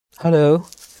Hello,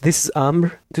 this is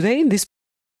Amr. Today in this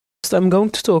podcast, I'm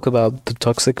going to talk about the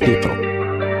toxic people.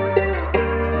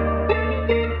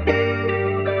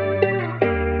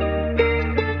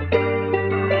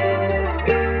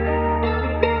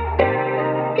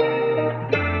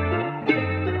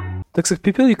 Toxic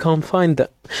people, you can't find them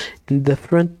in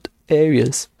different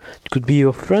areas. It could be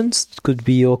your friends, it could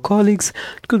be your colleagues,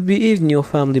 it could be even your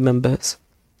family members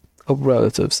or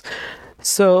relatives.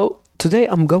 So, today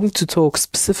I'm going to talk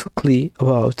specifically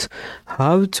about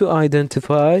how to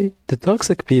identify the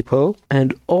toxic people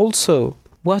and also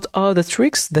what are the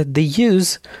tricks that they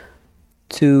use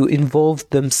to involve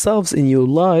themselves in your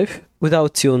life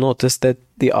without you notice that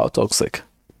they are toxic.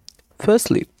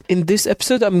 Firstly, in this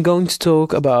episode, I'm going to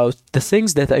talk about the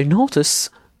things that I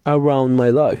notice around my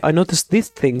life. I notice these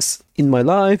things in my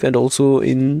life and also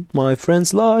in my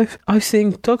friend's life. I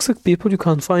think toxic people, you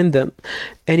can't find them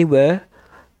anywhere,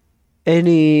 in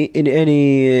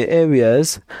any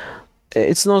areas.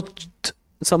 It's not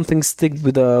something stick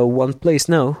with one place.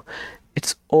 No,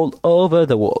 it's all over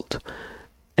the world.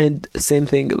 And same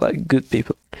thing like good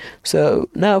people. So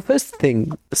now, first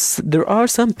thing, there are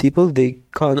some people they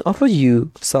can offer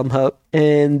you some help,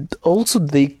 and also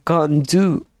they can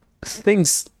do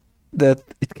things that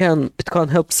it can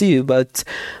help you. But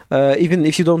even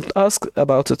if you don't ask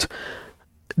about it,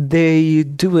 they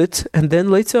do it, and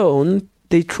then later on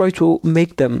they try to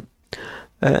make them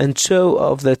and show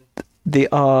off that they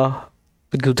are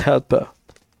a good helper,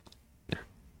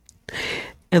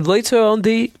 and later on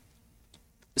they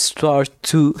start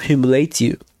to humiliate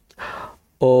you,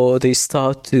 or they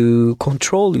start to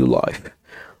control your life.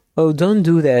 Oh, don't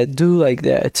do that, do like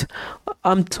that.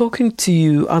 I'm talking to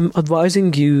you, I'm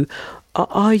advising you.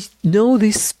 I know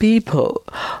these people.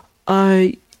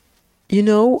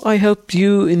 I help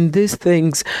you in these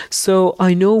things, so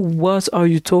I know what are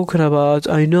you talking about.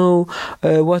 I know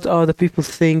what are the people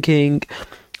thinking.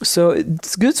 So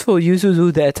it's good for you to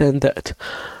do that and that.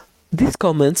 These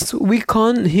comments, we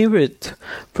can't hear it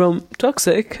from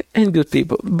toxic and good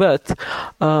people. But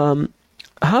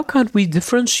how can we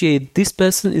differentiate this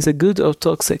person is a good or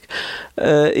toxic?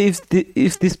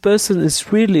 If this person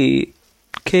is really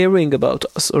caring about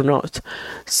us or not?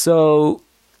 So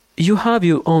you have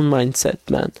your own mindset,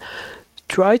 man.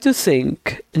 Try to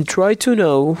think and try to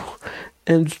know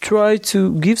and try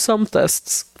to give some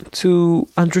tests to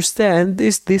understand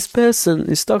if this person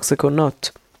is toxic or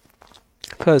not.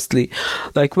 Firstly,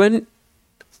 like when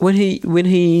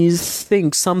he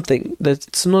thinks something that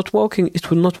it's not working, it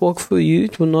will not work for you,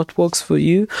 it will not work for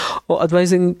you, or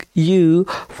advising you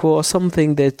for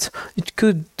something that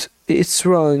it's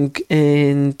wrong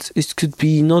and it could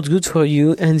be not good for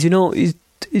you, and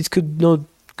it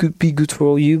could be good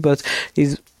for you, but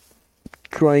he's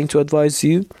trying to advise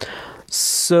you.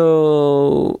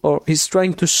 So, or he's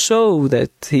trying to show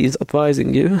that he is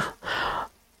advising you.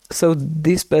 So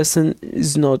this person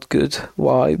is not good.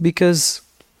 Why? Because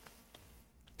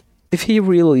if he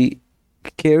really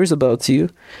cares about you,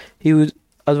 he would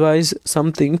advise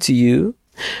something to you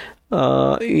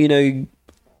in a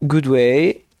good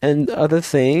way, and other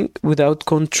thing without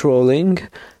controlling,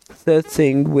 third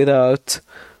thing without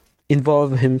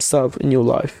involving himself in your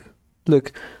life.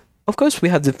 Look, of course we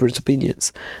have different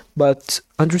opinions, but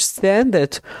understand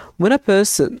that when a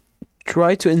person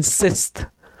try to insist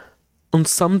on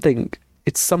something,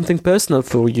 it's something personal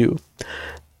for you,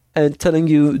 and telling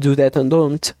you do that and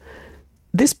don't,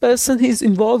 this person is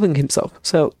involving himself.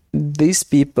 So these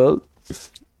people,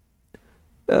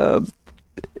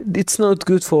 it's not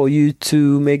good for you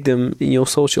to make them in your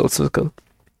social circle.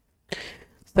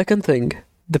 Second thing,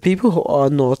 the people who are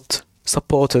not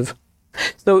supportive.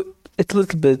 So it's a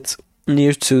little bit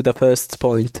near to the first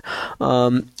point.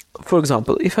 For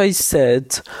example, if I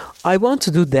said I want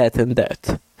to do that and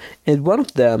that, and one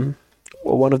of them,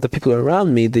 or one of the people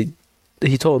around me,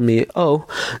 he told me, "Oh,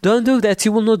 don't do that.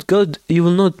 You will not good. You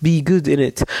will not be good in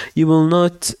it. You will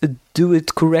not do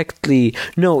it correctly.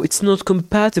 No, it's not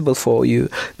compatible for you.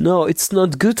 No, it's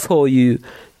not good for you."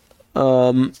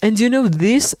 And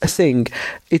this thing,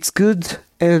 it's good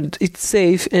and it's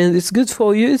safe and it's good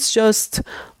for you. It's just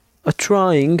a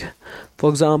trying. For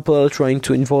example, trying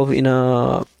to involve in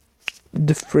a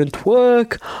different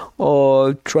work,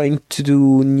 or trying to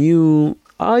do new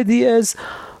ideas,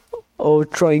 or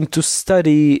trying to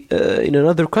study in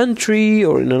another country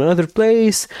or in another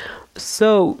place.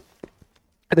 So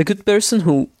the good person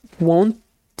who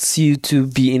wants you to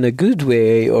be in a good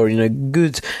way or in a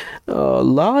good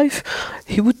life,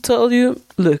 he would tell you,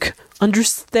 look,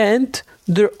 understand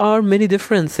there are many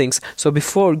different things. So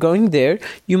before going there,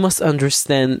 you must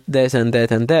understand that and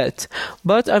that and that.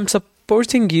 But I'm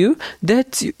supporting you,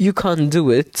 that you can't do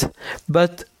it,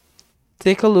 but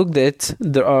take a look that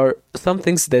there are some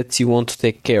things that you want to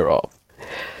take care of.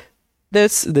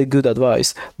 That's the good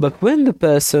advice. But when the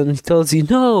person tells you,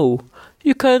 no,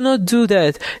 you cannot do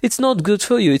that, it's not good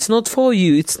for you, it's not for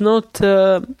you, it's not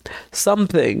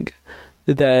something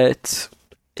that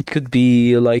it could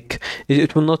be like,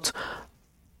 it will not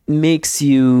makes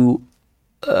you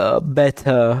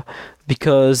better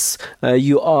because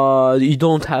you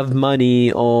don't have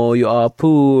money, or you are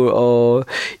poor, or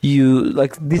you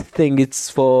like this thing, it's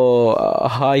for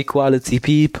high quality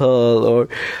people,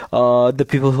 or the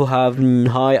people who have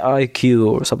high IQ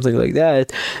or something like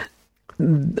that,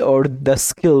 or the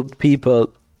skilled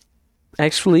people.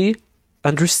 Actually,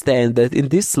 understand that in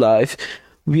this life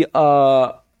we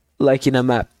are like in a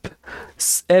map.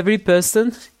 Every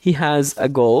person, he has a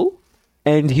goal,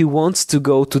 and he wants to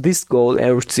go to this goal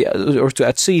or to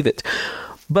achieve it.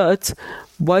 But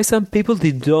why some people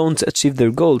they don't achieve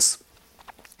their goals?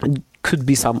 It could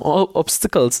be some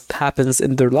obstacles that happens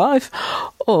in their life,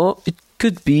 or it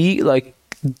could be like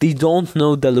they don't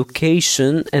know the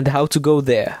location and how to go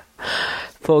there.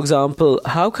 For example,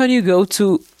 how can you go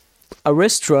to a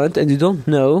restaurant and you don't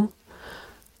know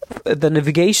the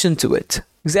navigation to it?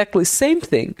 Exactly same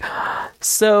thing.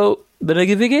 So the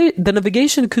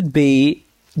navigation could be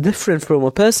different from a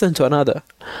person to another,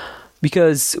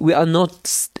 because we are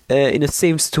not in the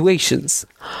same situations.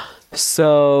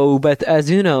 So, but as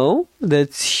you know,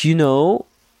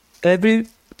 every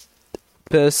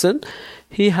person,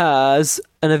 he has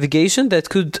a navigation that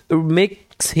could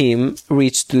make him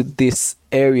reach to this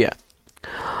area,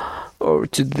 or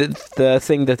to the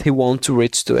thing that he wants to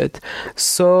reach to it.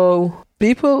 So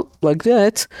people like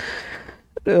that,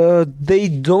 they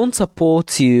don't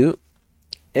support you,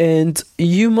 and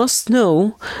you must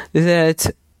know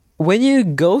that when you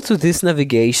go to this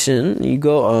navigation, you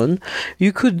go on,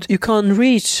 you can't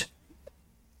reach.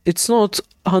 It's not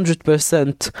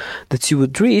 100% that you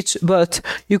would reach, but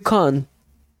you can.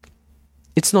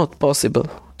 It's not possible.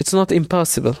 It's not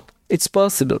impossible. It's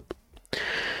possible.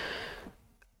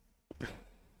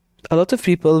 A lot of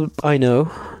people I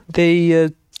know, they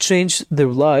change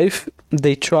their life.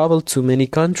 They travel to many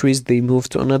countries, they move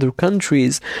to another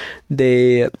countries,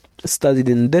 they studied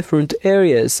in different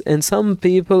areas, and some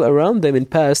people around them in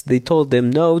past, they told them,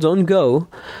 no, don't go,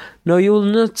 no, you will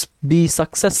not be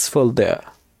successful there.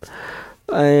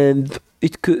 And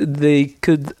they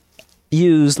could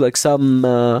use like some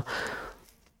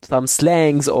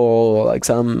slangs, or like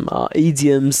some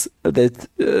idioms that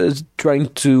trying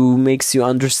to makes you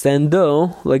understand,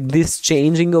 though, like this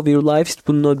changing of your life, it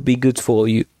will not be good for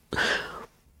you.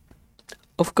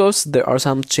 Of course, there are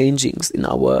some changings in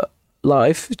our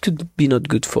life, it could be not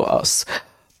good for us,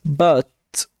 but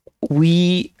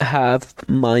we have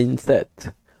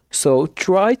mindset. So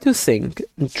try to think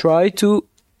and try to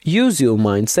use your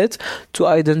mindset to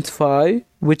identify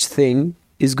which thing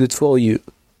is good for you.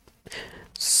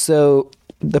 So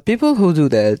the people who do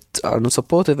that are not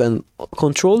supportive and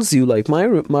controls you like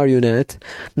marionette.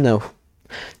 No,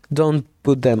 don't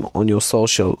put them on your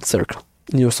social circle.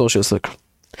 In your social circle.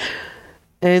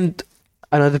 And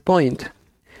another point,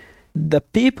 the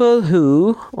people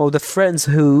who, or the friends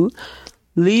who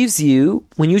leaves you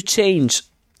when you change.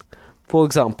 For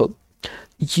example,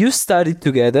 you studied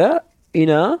together in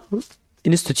a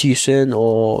institution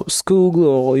or school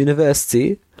or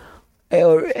university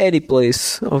or any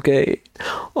place, okay?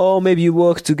 Or maybe you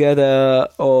work together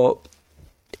or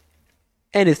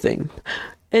anything.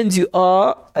 And you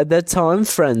are at that time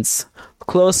friends,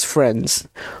 close friends.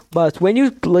 But when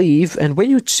you leave and when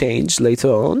you change later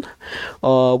on,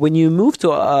 or when you move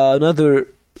to another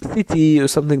city or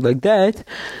something like that,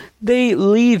 they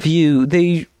leave you,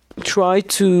 they try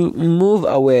to move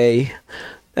away.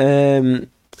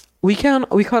 We can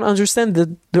understand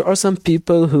that there are some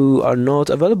people who are not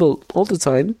available all the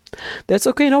time. That's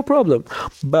okay, no problem.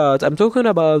 But I'm talking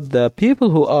about the people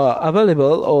who are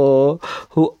available or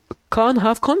who can't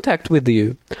have contact with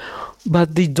you.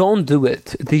 But they don't do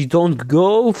it. They don't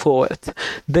go for it.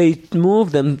 They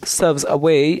move themselves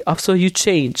away after you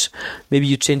change. Maybe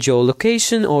you change your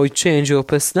location, or you change your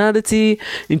personality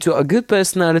into a good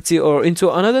personality or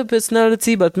into another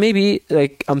personality. But maybe,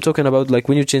 like, I'm talking about like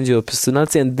when you change your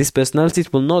personality, and this personality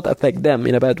will not affect them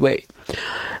in a bad way.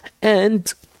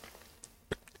 And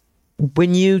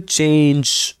when you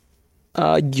change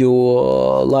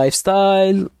your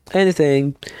lifestyle,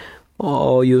 anything,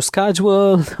 or your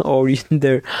schedule, or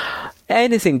there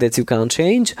anything that you can't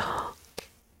change,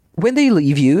 when they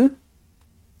leave you,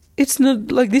 it's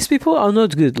not like these people are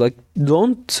not good. Like,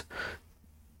 don't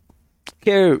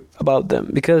care about them,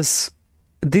 because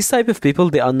this type of people,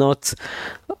 they are not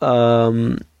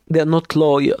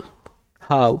loyal.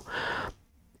 How?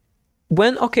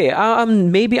 When, okay,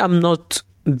 maybe I'm not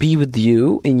be with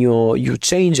you in you're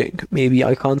changing. Maybe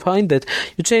I can't find that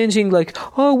you're changing, like,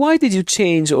 oh, why did you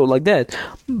change, or like that.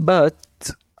 But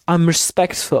I'm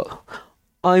respectful.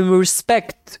 I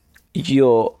respect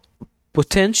your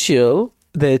potential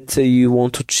that you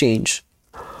want to change.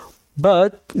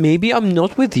 But maybe I'm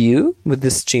not with you with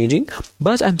this changing,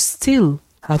 but I'm still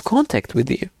have contact with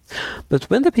you. But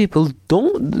when the people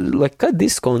don't, like, cut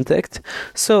this contact,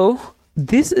 so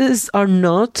are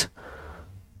not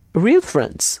real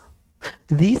friends.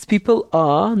 These people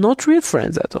are not real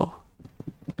friends at all.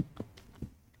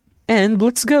 And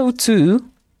let's go to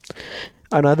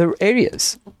another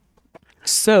areas.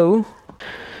 So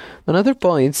another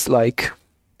points, like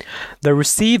the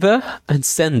receiver and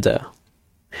sender.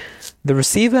 The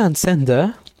receiver and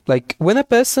sender, like when a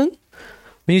person,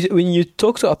 when you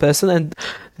talk to a person and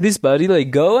this body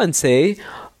like go and say,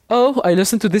 oh, I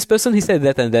listened to this person, he said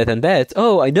that and that and that.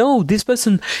 Oh, I know this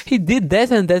person, he did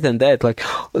that and that and that. Like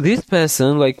this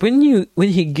person, like when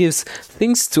he gives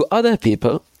things to other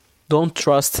people, don't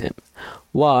trust him.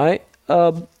 Why?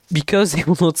 Because he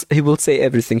will say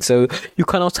everything. So you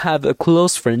cannot have a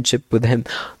close friendship with him,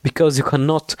 because you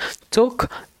cannot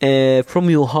talk from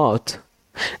your heart,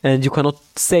 and you cannot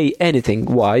say anything.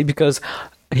 Why? Because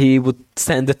he would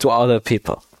send it to other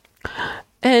people.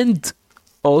 And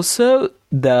also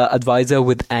the advisor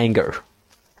with anger.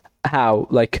 How?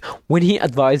 Like when he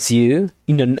advises you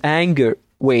in an anger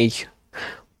way,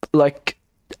 like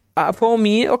for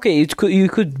me, okay, you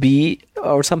could be,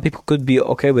 or some people could be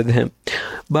okay with him,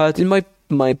 but in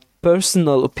my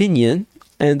personal opinion,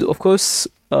 and of course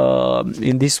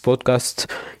in this podcast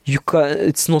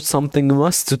it's not something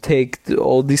must to take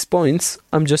all these points.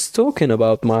 I'm just talking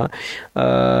about my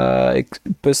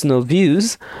personal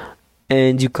views,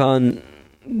 and you can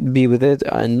be with it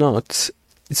and not.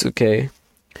 It's okay.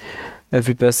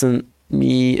 Every person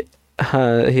he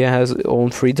has his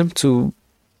own freedom to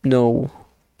know.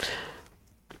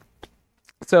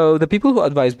 So the people who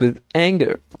advise with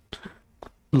anger,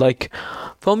 like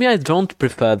for me, I don't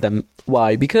prefer them.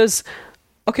 Why? Because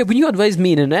okay, when you advise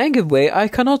me in an angry way, I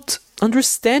cannot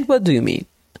understand what do you mean.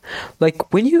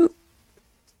 Like when you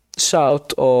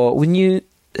shout, or when you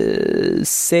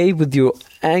say with your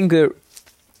anger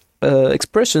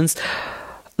expressions,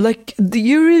 like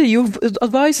your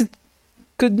advice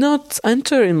could not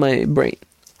enter in my brain.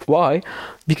 Why?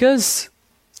 Because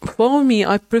for me,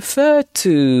 I prefer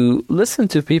to listen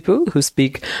to people who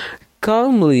speak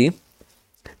calmly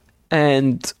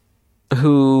and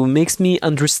who makes me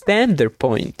understand their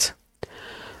point.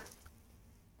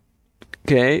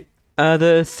 Okay,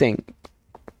 other thing.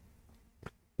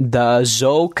 The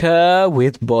joker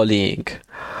with bullying.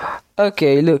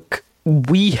 Okay, look,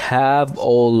 we have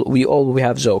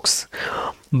jokes,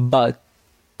 but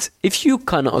if you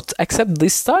cannot accept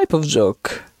this type of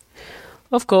joke,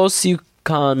 of course you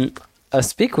can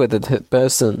speak with the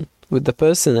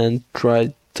person and try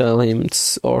to tell him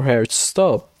or her to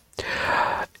stop.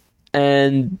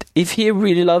 And if he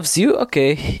really loves you,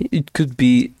 okay, it could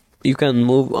be you can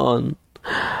move on.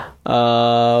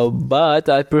 But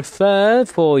I prefer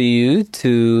for you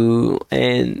to,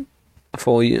 and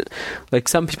for you, like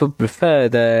some people prefer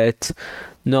that,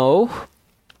 no,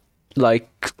 like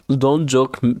don't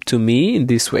joke to me in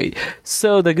this way.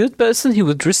 So the good person, he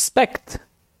would respect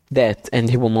that and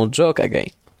he will not joke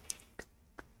again.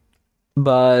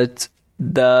 But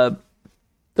the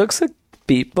toxic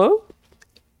people,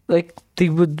 like they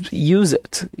would use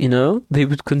it, they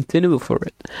would continue for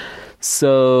it.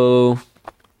 So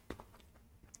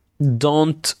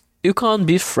you can't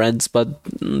be friends, but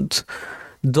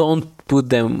don't put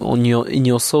them in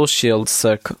your social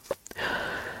circle.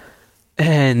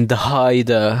 And the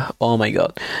hider, oh my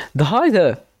god, the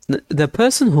hider, the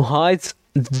person who hides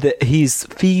his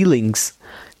feelings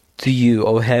to you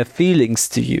or her feelings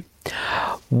to you.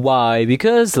 Why?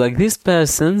 Because like these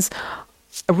persons,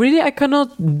 really, I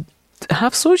cannot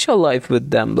have social life with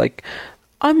them. Like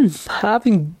I'm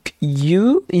having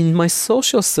you in my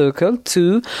social circle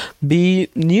to be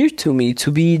near to me,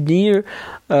 to be near,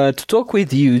 to talk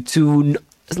with you, to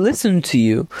listen to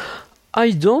you.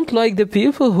 I don't like the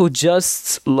people who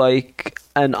just like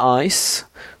an ice,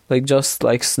 like just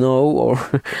like snow,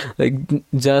 or like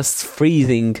just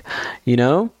freezing,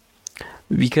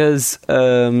 because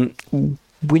when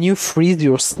you freeze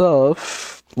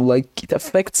yourself, like it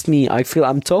affects me. I feel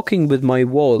I'm talking with my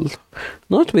wall,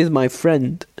 not with my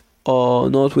friend or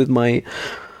not with my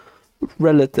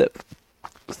relative.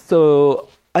 So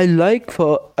I like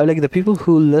the people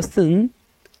who listen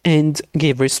and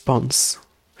give response.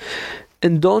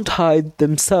 and don't hide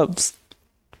themselves.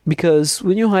 Because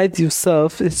when you hide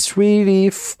yourself, it's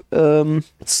really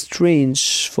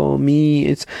strange for me.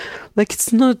 It's like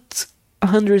it's not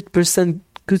 100%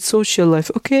 good social life.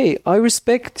 Okay, I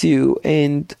respect you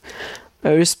and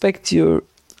I respect your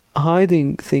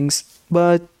hiding things,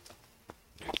 but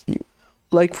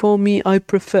like for me, I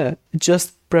prefer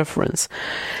just preference.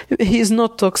 He's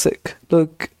not toxic.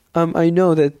 Look, I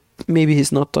know that maybe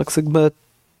he's not toxic, but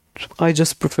I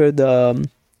just prefer the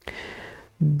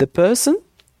person.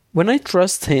 When I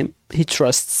trust him, he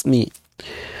trusts me,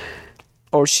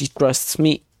 or she trusts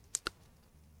me.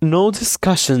 No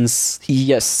discussions.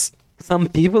 Yes, some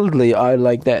people they are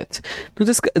like that.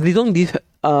 They don't give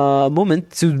a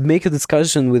moment to make a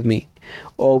discussion with me,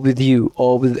 or with you,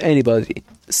 or with anybody.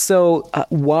 So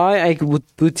why I would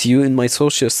put you in my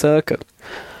social circle?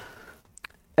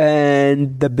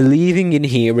 And the believing in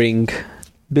hearing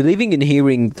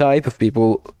type of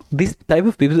people, this type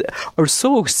of people are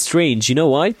so strange. You know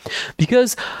why?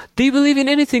 Because they believe in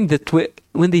anything that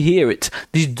when they hear it,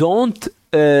 they don't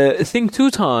think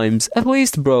 2 times. At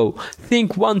least, bro,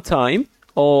 think 1 time.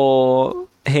 Or,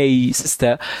 hey,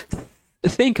 sister,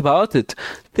 think about it.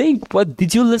 Think, what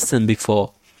did you listen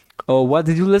before? Or what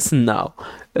did you listen now?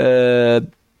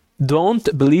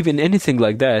 Don't believe in anything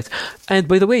like that. And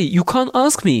by the way, you can't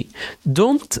ask me.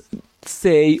 Don't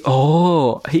say,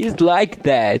 oh, he's like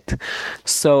that,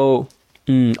 so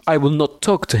I will not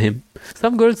talk to him.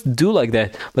 Some girls do like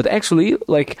that, but actually,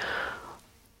 like,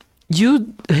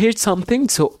 you heard something,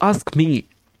 so ask me.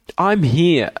 I'm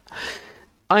here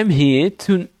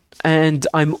to, and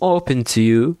I'm open to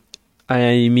you.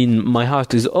 I mean, my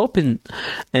heart is open,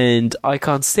 and I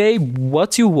can't say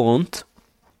what you want.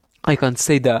 I can't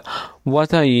say that what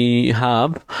I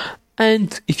have,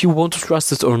 and if you want to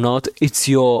trust it or not, it's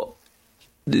your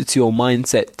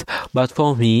mindset. But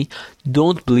for me,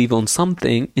 don't believe in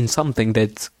something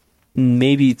that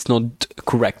maybe it's not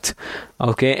correct,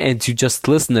 okay, and you just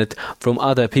listen it from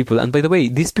other people. And by the way,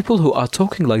 these people who are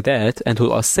talking like that and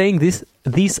who are saying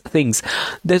these things,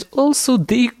 that also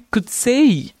they could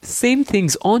say same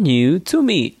things on you to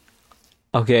me,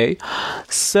 okay?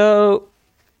 So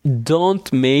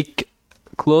don't make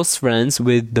close friends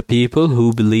with the people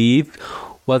who believe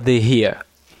what they hear,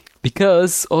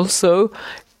 because also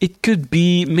it could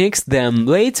be makes them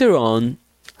later on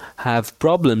have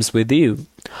problems with you.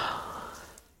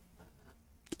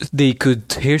 They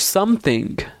could hear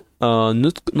something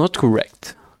not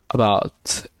correct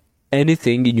about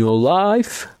anything in your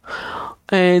life,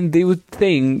 and they would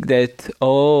think that,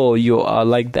 oh, you are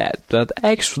like that. But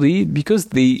actually, because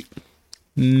they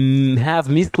have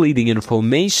misleading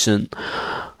information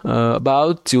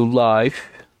about your life,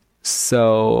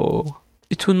 so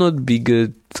it will not be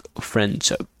good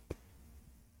friendship.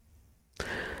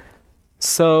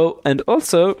 So, and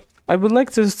also, I would like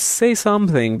to say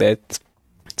something, that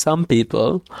some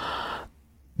people,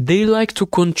 they like to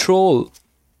control.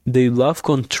 They love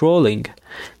controlling.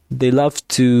 They love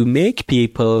to make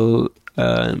people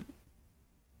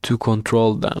to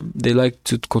control them. They like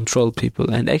to control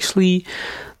people. And actually,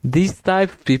 these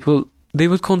type of people, they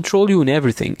would control you in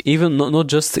everything, even not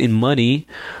just in money,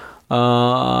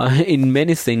 in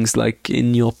many things, like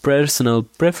in your personal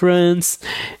preference,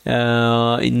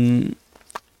 in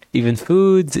even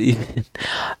food, even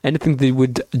anything. They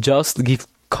would just give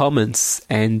comments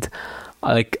and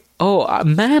like, oh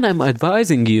man, I'm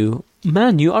advising you.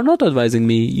 Man, you are not advising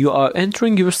me. You are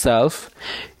entering yourself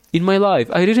in my life.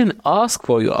 I didn't ask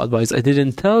for your advice. I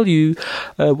didn't tell you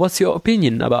what's your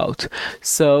opinion about.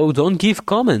 So don't give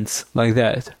comments like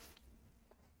that.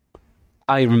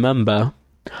 I remember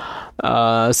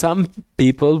some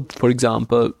people, for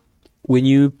example, when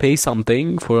you pay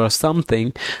something for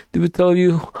something, they would tell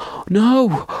you, no,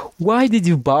 why did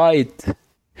you buy it?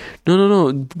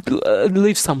 No,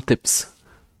 leave some tips.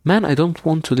 Man, I don't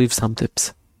want to leave some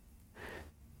tips.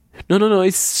 No,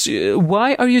 it's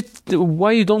why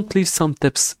you don't leave some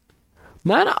tips?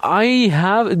 Man,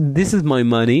 this is my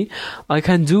money. I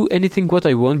can do anything what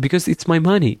I want because it's my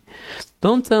money.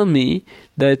 Don't tell me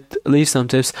that leave some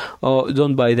tips, or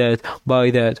don't buy that, buy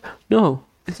that. No,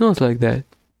 it's not like that.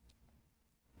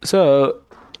 So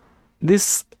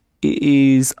this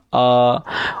is or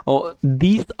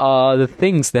these are the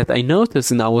things that I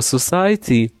notice in our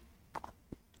society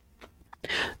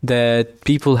that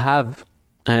people have.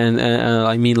 And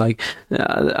I mean, like,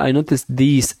 I noticed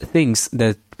these things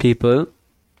that people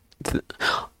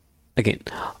again,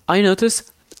 I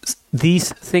notice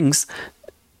these things,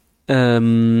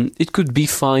 it could be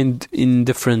found in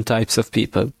different types of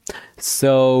people.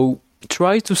 So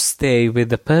try to stay with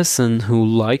the person who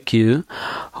like you,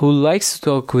 who likes to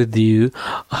talk with you,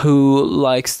 who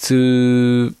likes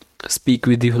to speak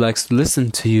with you, who likes to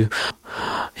listen to you.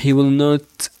 He will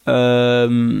not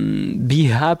be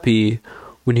happy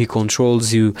when he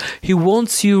controls you. He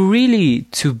wants you really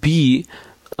to be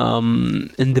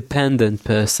independent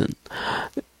person.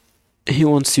 He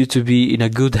wants you to be in a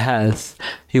good health.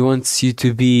 He wants you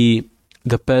to be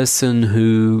the person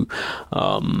who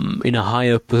in a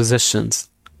higher positions,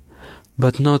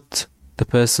 but not the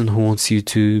person who wants you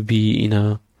to be in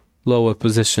a lower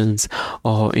positions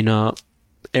or in a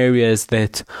areas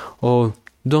that, oh,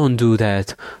 don't do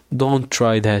that, don't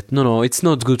try that, no, it's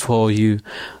not good for you,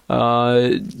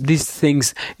 these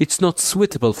things, it's not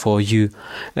suitable for you,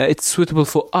 it's suitable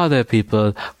for other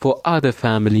people, for other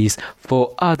families,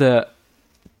 for other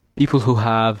people who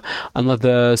have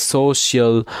another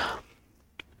social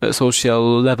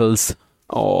levels,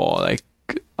 or like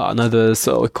another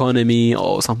economy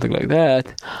or something like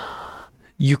that.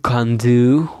 You can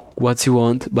do what you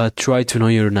want, but try to know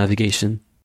your navigation.